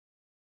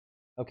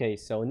Okay,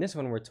 so in this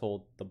one, we're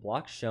told the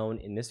block shown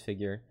in this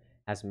figure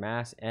has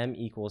mass m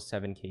equals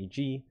 7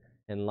 kg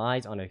and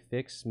lies on a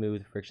fixed,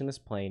 smooth, frictionless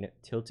plane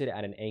tilted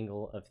at an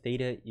angle of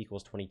theta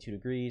equals 22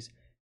 degrees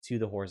to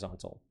the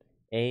horizontal.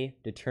 A.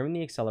 Determine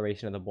the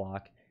acceleration of the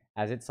block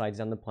as it slides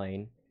down the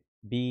plane.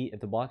 B. If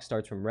the block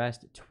starts from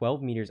rest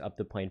 12 meters up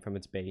the plane from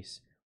its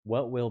base,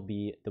 what will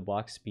be the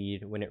block's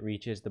speed when it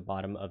reaches the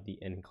bottom of the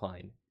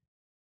incline?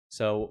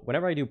 So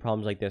whenever I do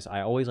problems like this,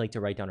 I always like to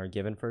write down our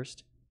given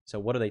first. So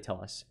what do they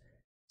tell us?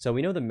 So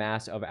we know the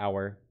mass of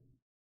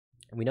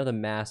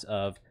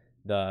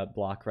the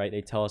block, right?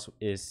 They tell us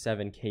is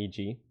 7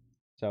 kg.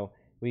 So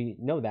we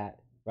know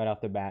that right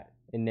off the bat.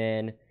 And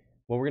then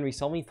what we're going to be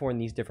solving for in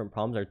these different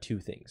problems are two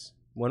things.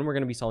 One, we're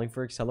going to be solving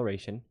for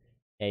acceleration,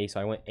 A.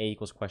 So I went A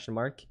equals question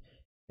mark.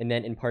 And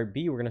then in part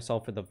B, we're going to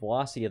solve for the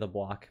velocity of the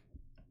block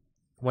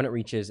when it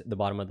reaches the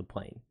bottom of the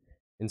plane.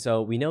 And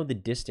so we know the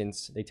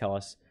distance, they tell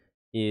us,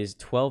 is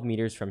 12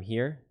 meters from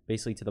here,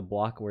 basically to the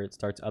block where it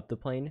starts up the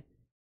plane.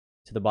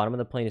 To the bottom of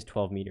the plane is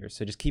 12 meters.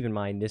 So just keep in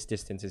mind this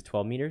distance is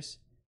 12 meters.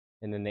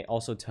 And then they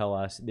also tell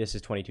us this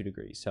is 22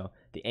 degrees. So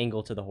the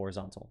angle to the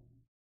horizontal.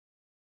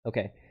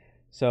 Okay,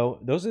 so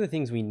those are the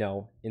things we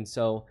know. And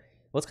so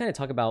let's kind of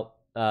talk about,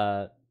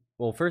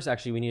 well, first,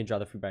 actually, we need to draw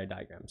the free body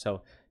diagram.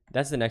 So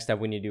that's the next step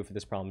we need to do for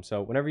this problem.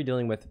 So whenever you're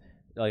dealing with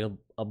like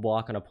a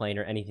block on a plane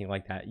or anything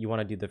like that, you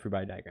want to do the free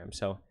body diagram.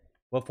 So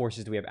what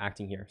forces do we have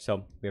acting here?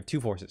 So we have two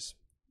forces,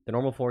 the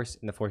normal force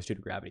and the force due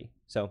to gravity.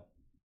 So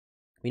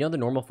we know the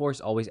normal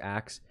force always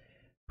acts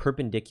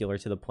perpendicular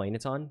to the plane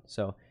it's on.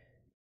 So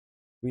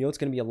we know it's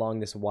going to be along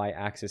this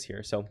y-axis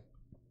here. So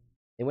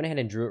they went ahead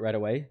and drew it right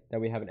away that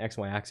we have an x,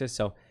 y-axis.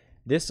 So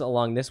this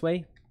along this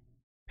way,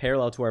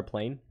 parallel to our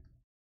plane,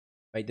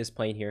 right? This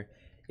plane here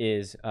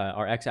is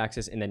our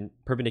x-axis, and then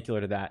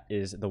perpendicular to that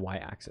is the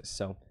y-axis.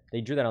 So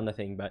they drew that on the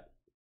thing, but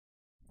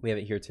we have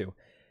it here too.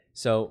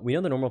 So we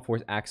know the normal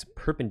force acts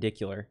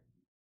perpendicular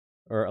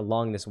or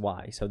along this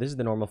y. So this is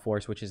the normal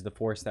force, which is the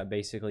force that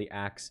basically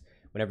acts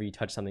whenever you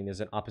touch something. There's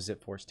an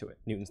opposite force to it,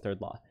 Newton's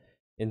third law.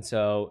 And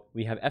so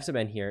we have F sub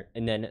n here,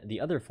 and then the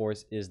other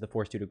force is the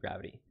force due to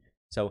gravity.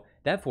 So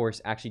that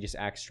force actually just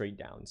acts straight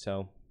down.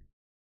 So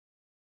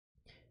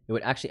it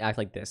would actually act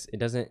like this. It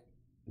doesn't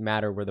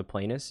matter where the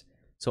plane is.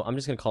 So I'm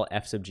just going to call it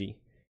F sub g.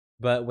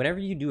 But whenever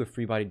you do a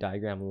free body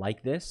diagram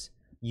like this,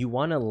 you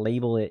want to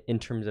label it in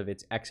terms of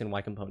its x and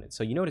y components.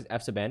 So you notice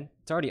F sub n,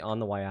 it's already on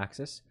the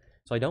y-axis.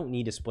 So I don't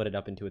need to split it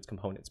up into its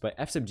components. But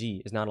F sub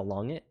g is not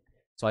along it.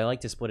 So I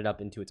like to split it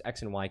up into its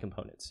x and y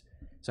components.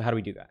 So how do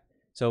we do that?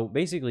 So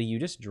basically, you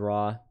just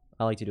draw,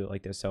 I like to do it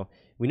like this. So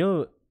we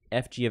know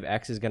fg of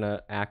x is going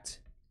to act,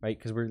 right?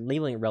 Because we're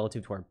labeling it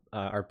relative to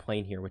our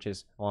plane here, which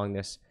is along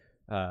this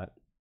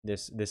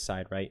this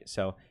side, right?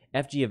 So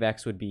fg of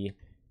x would be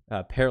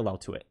parallel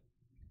to it.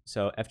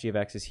 So fg of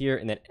x is here,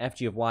 and then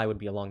fg of y would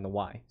be along the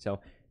y. So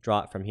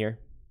draw it from here.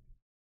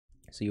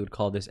 So you would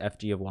call this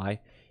fg of y.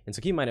 And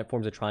so keep in mind it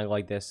forms a triangle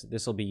like this.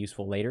 This will be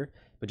useful later,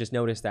 but just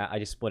notice that I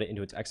just split it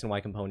into its x and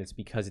y components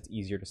because it's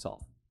easier to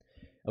solve.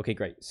 Okay,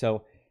 great.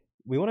 So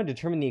we want to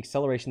determine the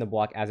acceleration of the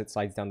block as it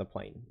slides down the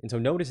plane. And so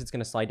notice it's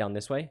going to slide down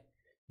this way.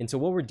 And so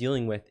what we're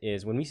dealing with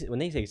is when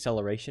they say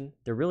acceleration,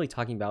 they're really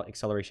talking about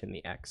acceleration in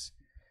the x.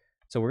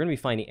 So we're going to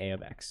be finding a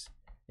of x.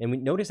 And we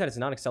notice that it's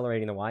not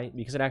accelerating the y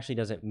because it actually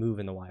doesn't move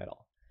in the y at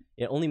all.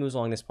 It only moves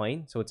along this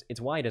plane. So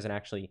its y doesn't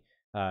actually,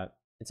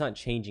 it's not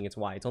changing its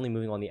y. It's only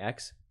moving on the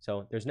x.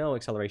 So there's no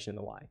acceleration in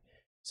the y.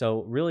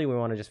 So really we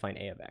want to just find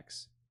a of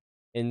x.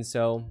 And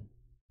so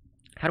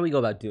how do we go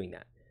about doing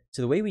that?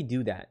 So the way we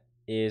do that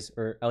is,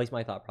 or at least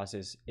my thought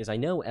process is, I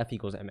know F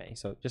equals ma.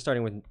 So just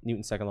starting with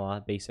Newton's second law,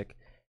 basic.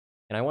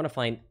 And I want to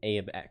find a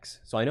of x.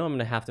 So I know I'm going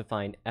to have to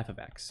find f of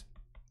x.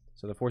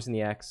 So the force in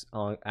the x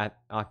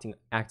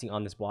acting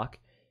on this block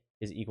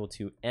is equal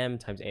to m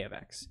times a of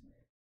x.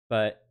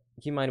 But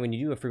keep in mind, when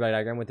you do a free body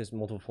diagram with this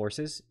multiple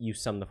forces, you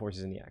sum the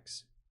forces in the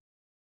x.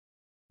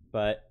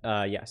 But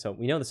yeah, so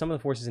we know the sum of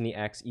the forces in the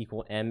x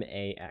equal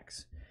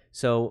max.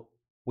 So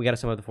we got to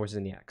sum of the forces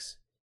in the x.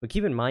 But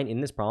keep in mind,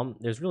 in this problem,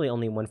 there's really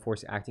only one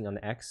force acting on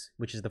the x,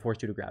 which is the force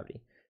due to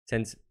gravity.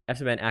 Since F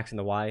sub n acts in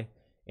the y,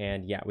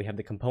 and yeah, we have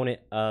the component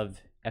of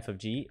f of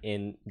g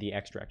in the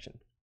x direction.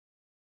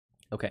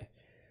 Okay,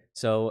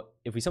 so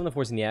if we sum the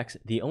force in the x,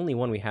 the only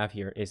one we have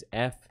here is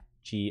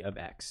fg of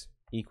x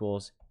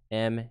equals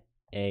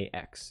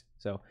max.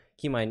 So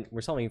keep in mind,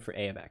 we're solving for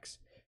a of x.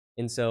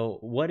 And so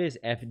what is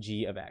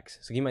fg of x?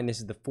 So keep in mind, this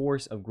is the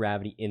force of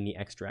gravity in the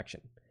x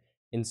direction.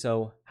 And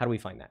so how do we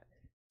find that?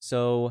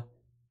 So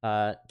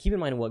keep in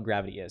mind what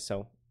gravity is.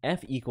 So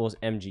F equals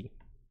mg.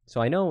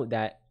 So I know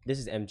that this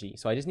is mg.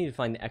 So I just need to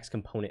find the x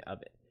component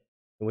of it,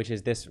 which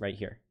is this right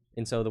here.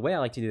 And so the way I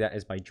like to do that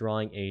is by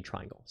drawing a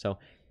triangle. So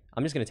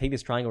I'm just going to take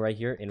this triangle right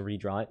here and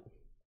redraw it.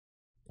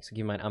 So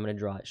keep in mind, I'm going to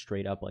draw it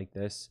straight up like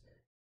this,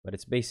 but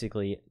it's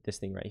basically this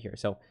thing right here.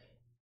 So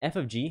F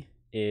of g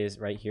is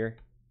right here.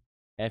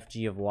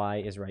 Fg of y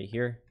is right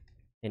here.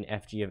 And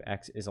Fg of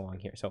x is along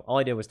here. So all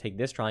I did was take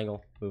this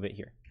triangle, move it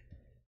here.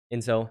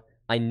 And so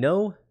I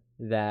know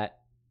that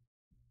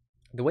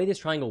the way this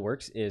triangle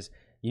works is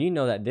you need to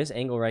know that this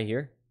angle right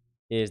here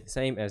is the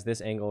same as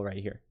this angle right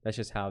here. That's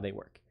just how they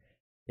work.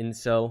 And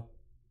so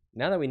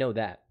now that we know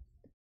that,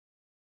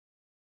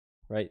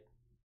 right,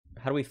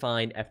 how do we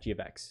find FG of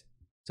x?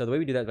 So the way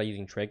we do that is by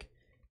using trig.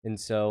 And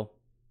so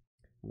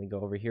let me go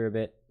over here a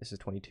bit. This is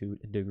 22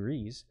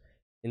 degrees.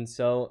 And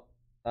so,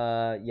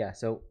 yeah,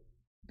 so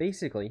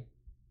basically,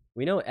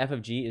 we know f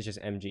of g is just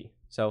mg.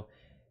 So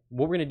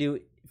what we're going to do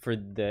for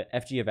the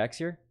fg of x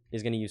here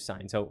is going to use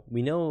sine. So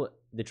we know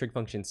the trig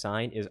function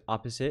sine is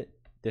opposite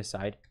this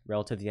side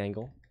relative to the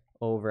angle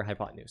over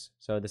hypotenuse.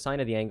 So the sine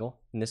of the angle,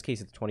 in this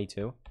case it's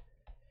 22,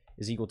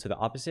 is equal to the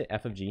opposite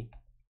f of g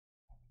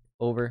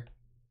over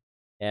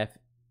my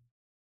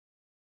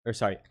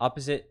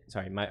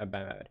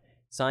bad.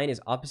 Sine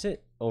is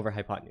opposite over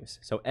hypotenuse.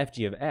 So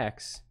fg of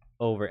x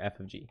over f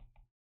of g.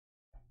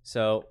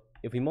 So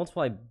if we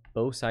multiply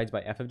both sides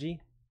by f of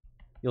g,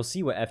 you'll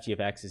see what fg of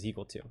x is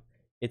equal to.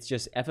 It's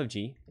just f of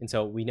g, and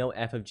so we know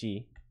f of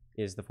g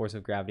is the force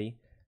of gravity.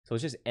 So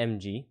it's just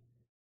mg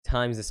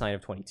times the sine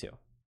of 22.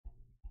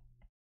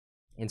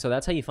 And so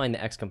that's how you find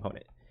the x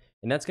component.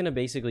 And that's going to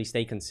basically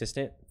stay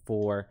consistent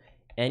for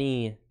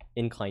any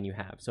incline you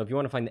have. So if you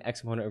want to find the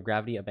x component of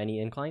gravity of any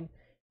incline,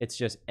 it's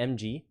just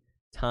mg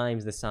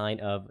times the sine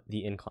of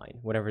the incline,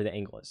 whatever the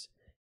angle is.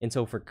 And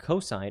so for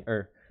cosine,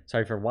 for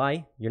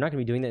y, you're not going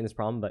to be doing that in this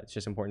problem, but it's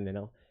just important to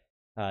know.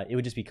 It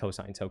would just be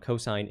cosine. So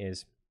cosine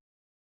is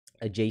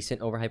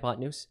adjacent over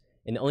hypotenuse.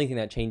 And the only thing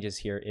that changes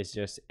here is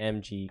just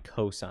mg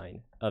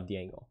cosine of the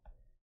angle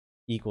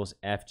equals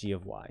fg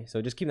of y.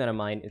 So just keep that in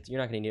mind. You're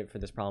not going to need it for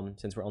this problem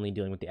since we're only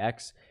dealing with the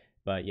x.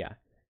 But yeah,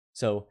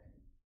 so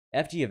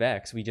fg of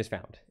x we just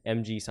found,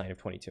 mg sine of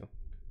 22.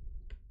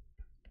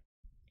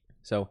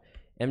 So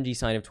mg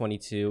sine of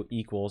 22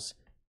 equals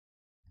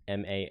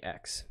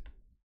max.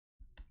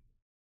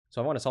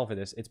 So I want to solve for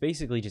this. It's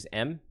basically just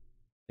m.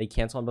 They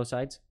cancel on both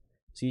sides.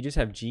 So you just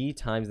have g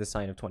times the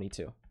sine of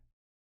 22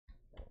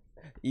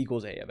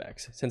 equals a of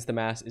x, since the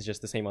mass is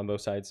just the same on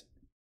both sides.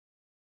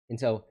 And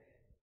so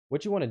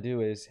what you want to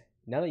do is,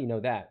 now that you know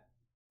that,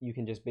 you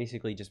can just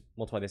basically just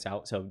multiply this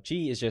out. So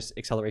g is just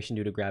acceleration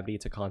due to gravity.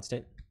 It's a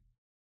constant.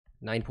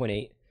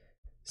 9.8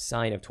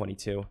 sine of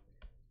 22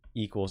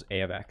 equals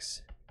a of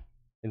x.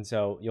 And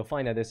so you'll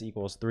find that this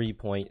equals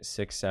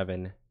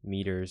 3.67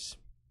 meters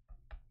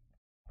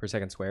per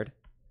second squared.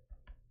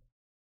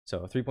 So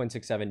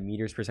 3.67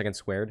 meters per second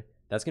squared.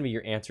 That's going to be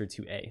your answer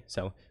to A.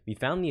 So we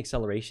found the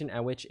acceleration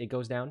at which it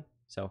goes down.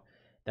 So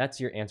that's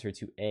your answer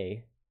to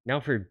A. Now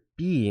for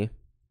B,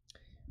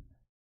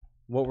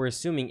 what we're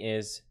assuming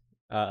is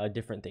a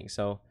different thing.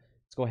 So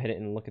let's go ahead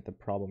and look at the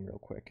problem real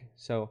quick.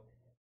 So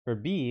for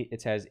B,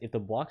 it says if the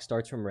block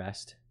starts from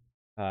rest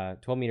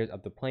 12 meters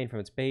up the plane from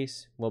its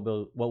base, what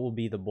will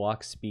be the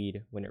block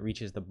speed when it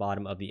reaches the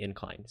bottom of the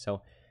incline?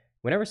 So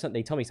whenever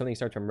they tell me something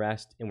starts from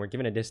rest and we're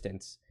given a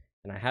distance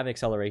and I have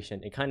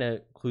acceleration, it kind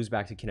of clues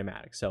back to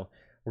kinematics. So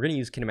we're going to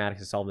use kinematics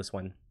to solve this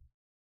one.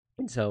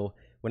 And so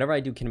whenever I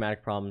do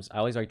kinematic problems, I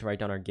always like to write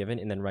down our given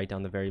and then write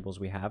down the variables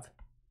we have.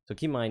 So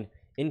keep in mind,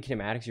 in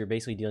kinematics, you're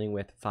basically dealing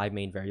with 5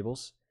 main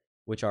variables,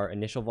 which are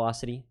initial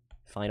velocity,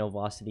 final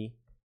velocity,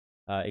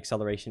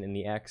 acceleration in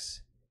the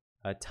x,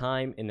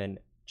 time, and then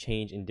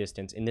change in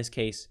distance. In this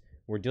case,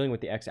 we're dealing with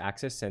the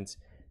x-axis since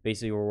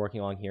basically we're working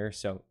along here.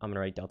 So I'm going to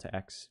write delta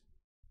x.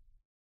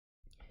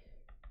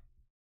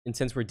 And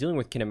since we're dealing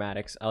with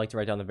kinematics, I like to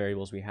write down the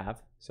variables we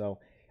have. So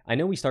I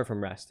know we start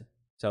from rest.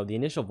 So the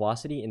initial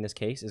velocity in this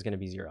case is going to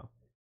be 0.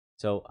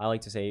 So I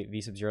like to say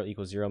v sub 0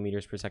 equals 0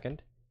 meters per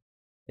second.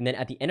 And then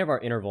at the end of our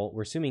interval,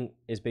 we're assuming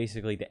is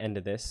basically the end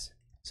of this.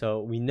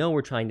 So we know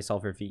we're trying to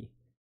solve for v.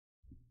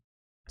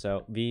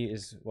 So v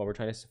is what we're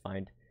trying to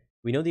find.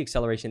 We know the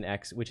acceleration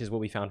x, which is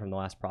what we found from the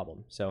last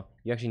problem. So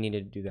you actually need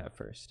to do that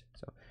first.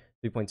 So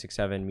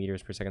 3.67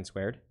 meters per second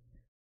squared.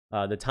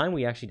 The time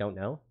we actually don't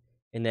know.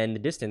 And then the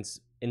distance,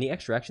 in the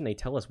x direction, they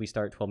tell us we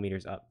start 12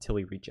 meters up till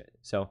we reach it.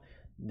 So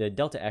the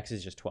delta x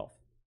is just 12.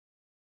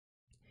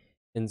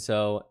 And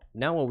so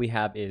now what we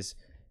have is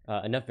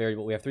enough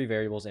variable. We have 3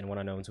 variables and 1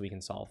 unknown, so we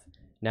can solve.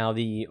 Now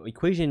the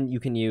equation you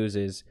can use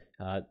is,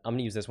 I'm going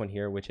to use this one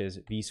here, which is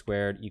v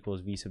squared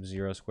equals v sub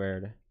 0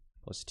 squared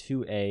plus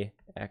 2a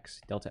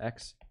x delta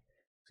x.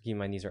 So keep in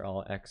mind these are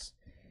all x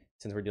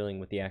since we're dealing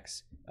with the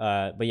x.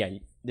 But yeah,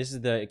 this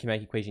is the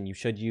kinematic equation you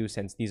should use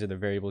since these are the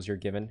variables you're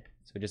given.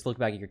 So just look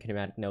back at your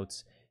kinematic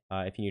notes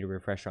if you need a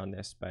refresher on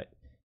this. But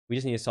we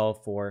just need to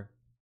solve for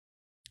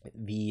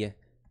v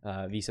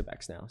sub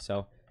x now.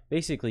 So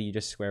basically you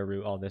just square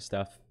root all this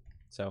stuff.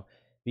 So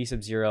v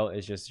sub 0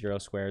 is just 0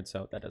 squared,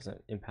 so that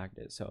doesn't impact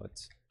it. So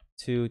it's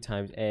 2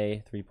 times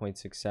a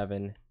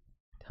 3.67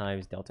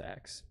 times delta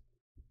x.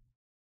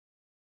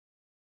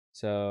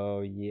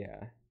 So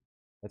yeah,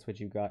 that's what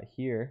you got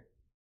here.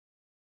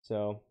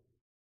 So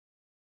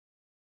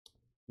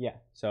yeah,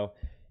 so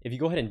if you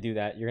go ahead and do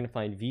that, you're going to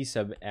find v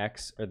sub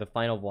x, or the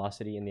final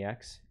velocity in the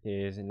x,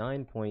 is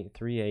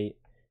 9.38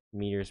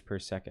 meters per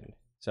second.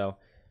 So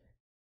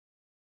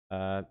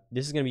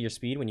this is going to be your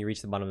speed when you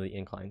reach the bottom of the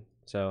incline.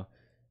 So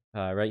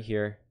right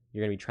here,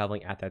 you're going to be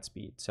traveling at that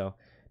speed. So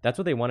that's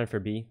what they wanted for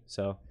B.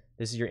 So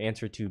this is your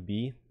answer to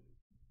B.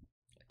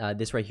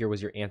 This right here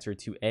was your answer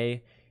to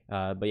A.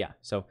 But yeah,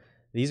 so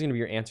these are going to be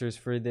your answers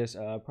for this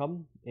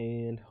problem,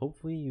 and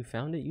hopefully you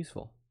found it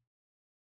useful.